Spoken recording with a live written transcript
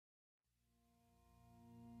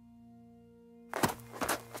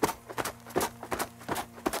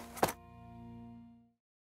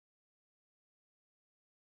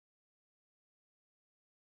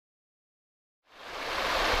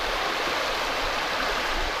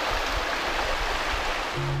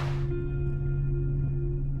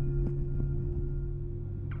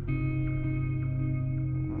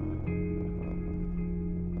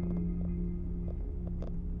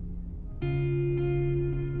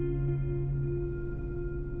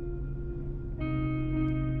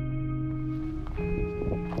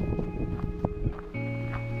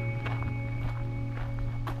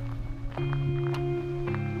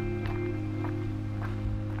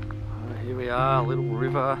are, Little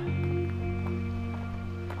River.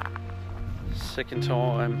 Second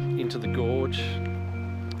time into the gorge.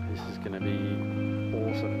 This is going to be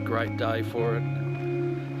awesome. Great day for it.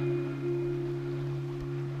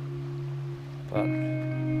 But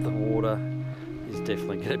the water is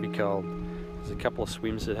definitely going to be cold. There's a couple of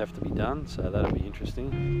swims that have to be done, so that'll be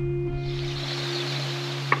interesting.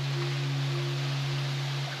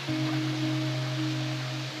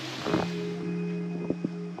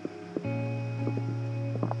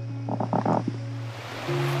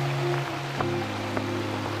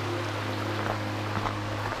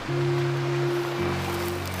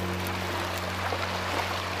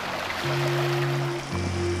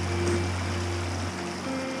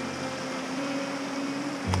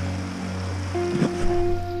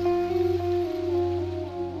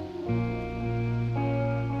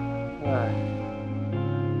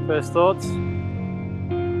 First thoughts?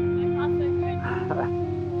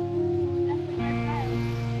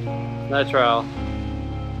 No trail.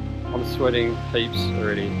 I'm sweating heaps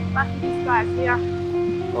already. Lucky this guy's here.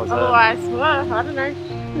 Otherwise, well, I don't know.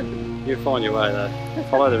 You'll find your way though.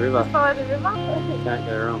 Follow the river. Just follow the river. Can't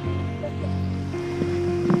go wrong.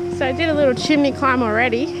 So I did a little chimney climb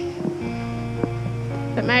already.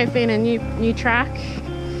 That may have been a new track.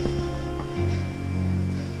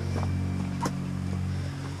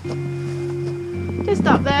 Just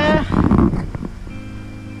up there.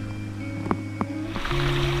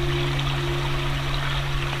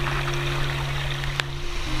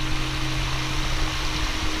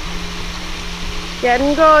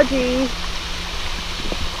 Getting gorgy.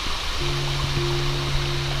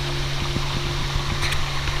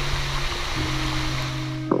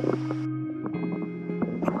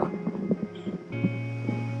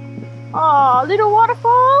 Oh, little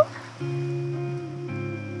waterfall.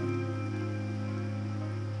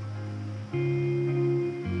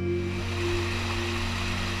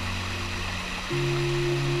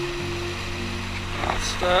 It's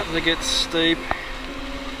starting to get steep.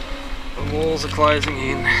 The walls are closing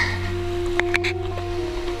in.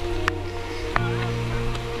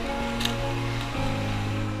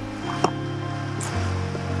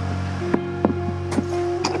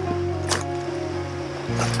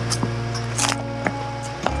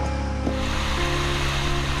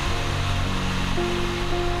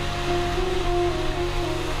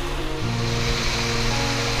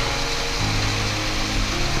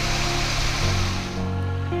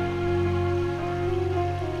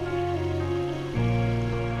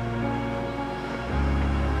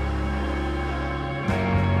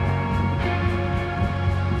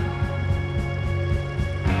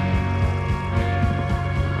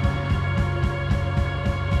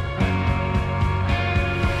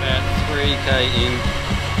 In,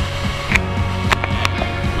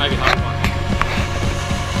 maybe half one.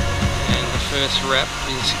 And the first wrap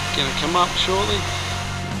is going to come up shortly.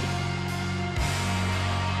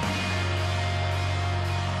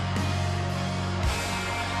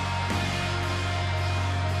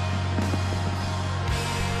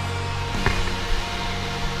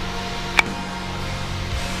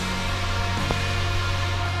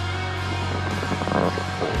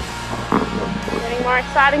 Getting more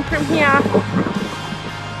exciting from here.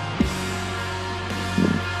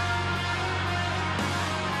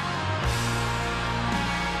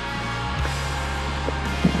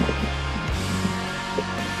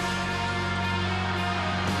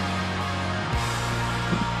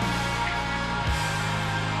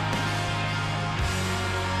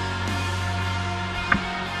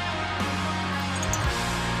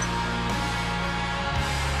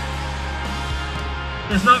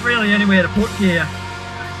 There's not really anywhere to put gear.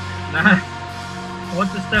 No. I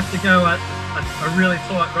want the stuff to go at a really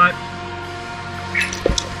tight rope.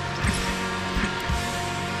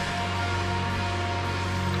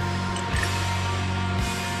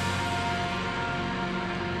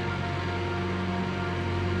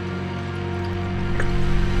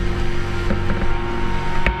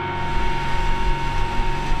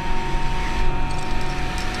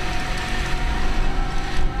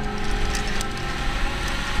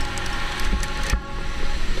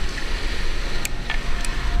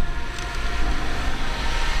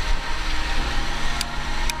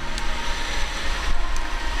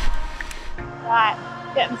 Right,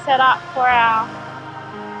 getting set up for our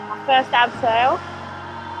first abseil,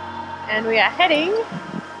 and we are heading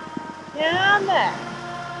down there.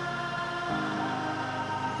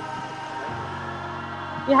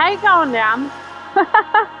 You hate going down.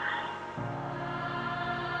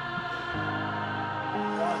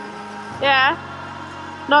 Yeah,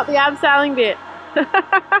 not the abseiling bit.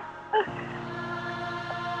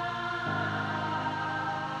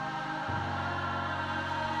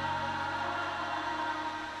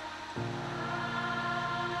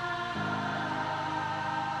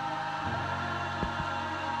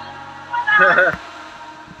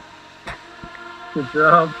 Good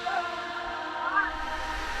job.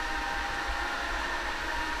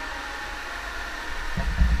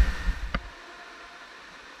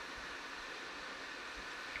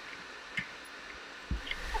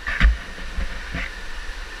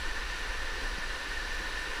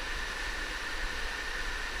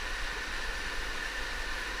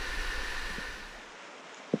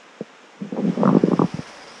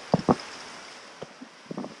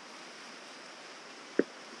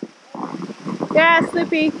 Yeah,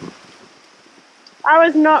 slippy. I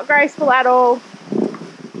was not graceful at all.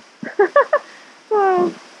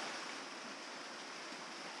 Oh.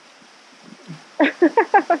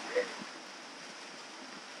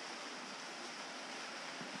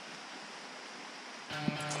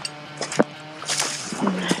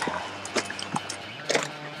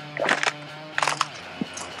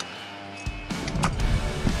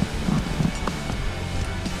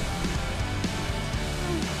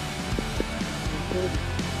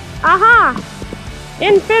 Aha!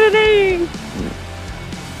 Infinity!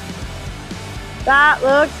 That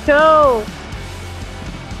looks cool.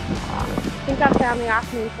 I think I found the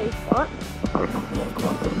afternoon tea spot.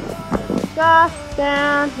 Just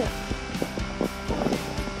down here.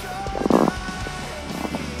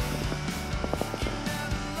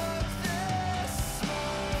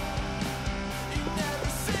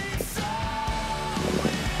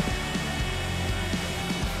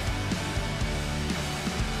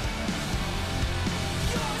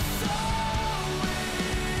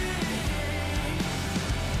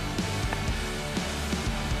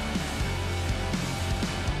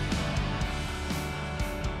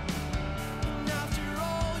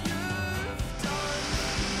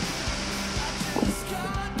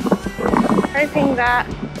 Hoping that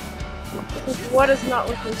if the water's not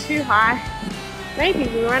looking too high, maybe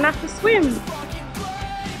we won't have to swim.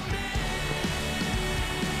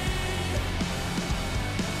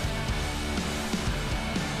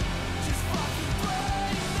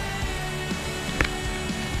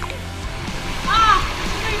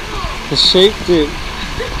 The sheep did. So,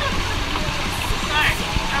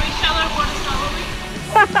 are we shallow water solo?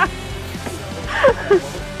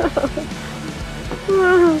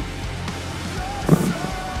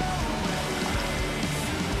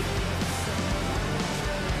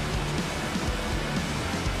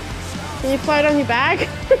 Can you float on your bag?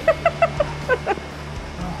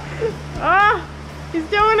 Oh, he's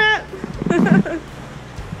doing it!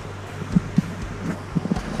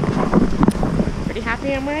 Pretty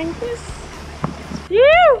happy I'm wearing this.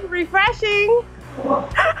 Phew! Refreshing!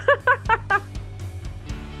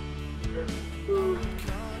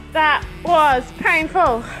 That was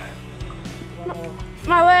painful.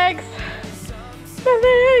 My legs.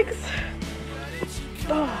 My legs.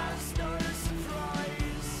 Oh.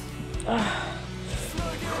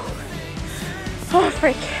 Oh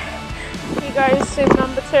frick. Here goes swim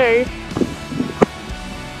number 2.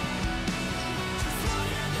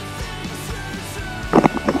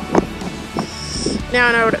 Now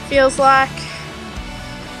I know what it feels like.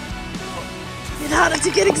 It's harder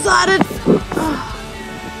to get excited.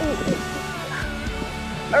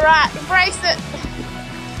 Alright, embrace it.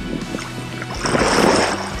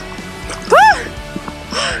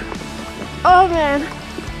 Oh man.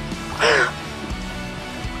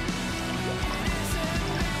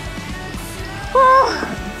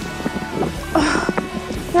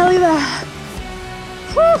 Nearly there.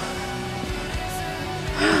 Whew.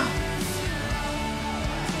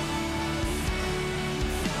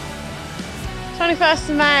 21st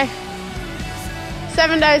of May.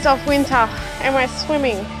 7 days off winter and we're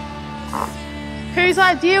swimming. Whose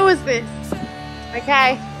idea was this?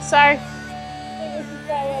 Okay, so this is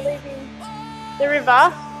where we're leaving the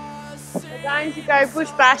river. We're going to go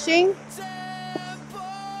bush bashing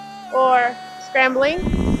or scrambling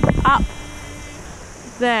up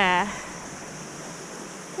there.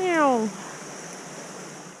 Ew.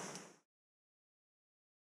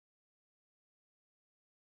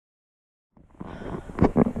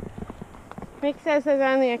 Mick says there's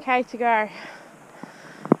only a K to go,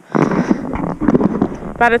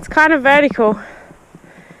 but it's kind of vertical.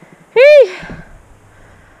 Whee!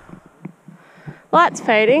 Light's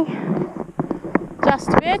fading just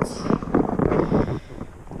a bit.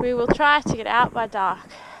 We will try to get out by dark.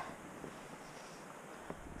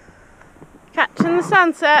 Catching the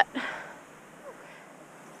sunset.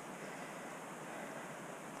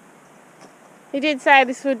 He did say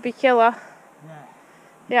this would be killer. Yeah.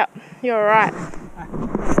 Yep, you're right.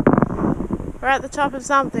 We're at the top of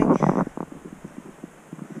something.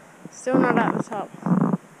 Still not at the top,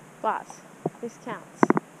 but this counts.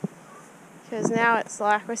 because now it's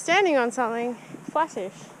like we're standing on something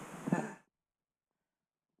flattish.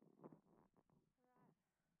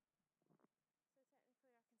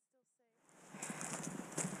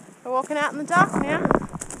 We're walking out in the dark now,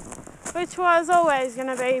 which was always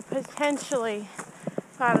going to be potentially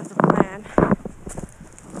part of the plan.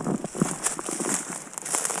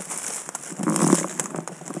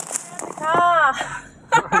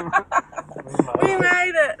 We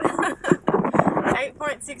made it!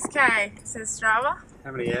 8.6k says Strava.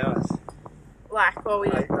 How many hours? Like, well, we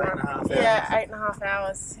did 8.5 hours. Yeah, 8.5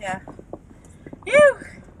 hours, yeah. Phew!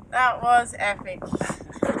 That was epic.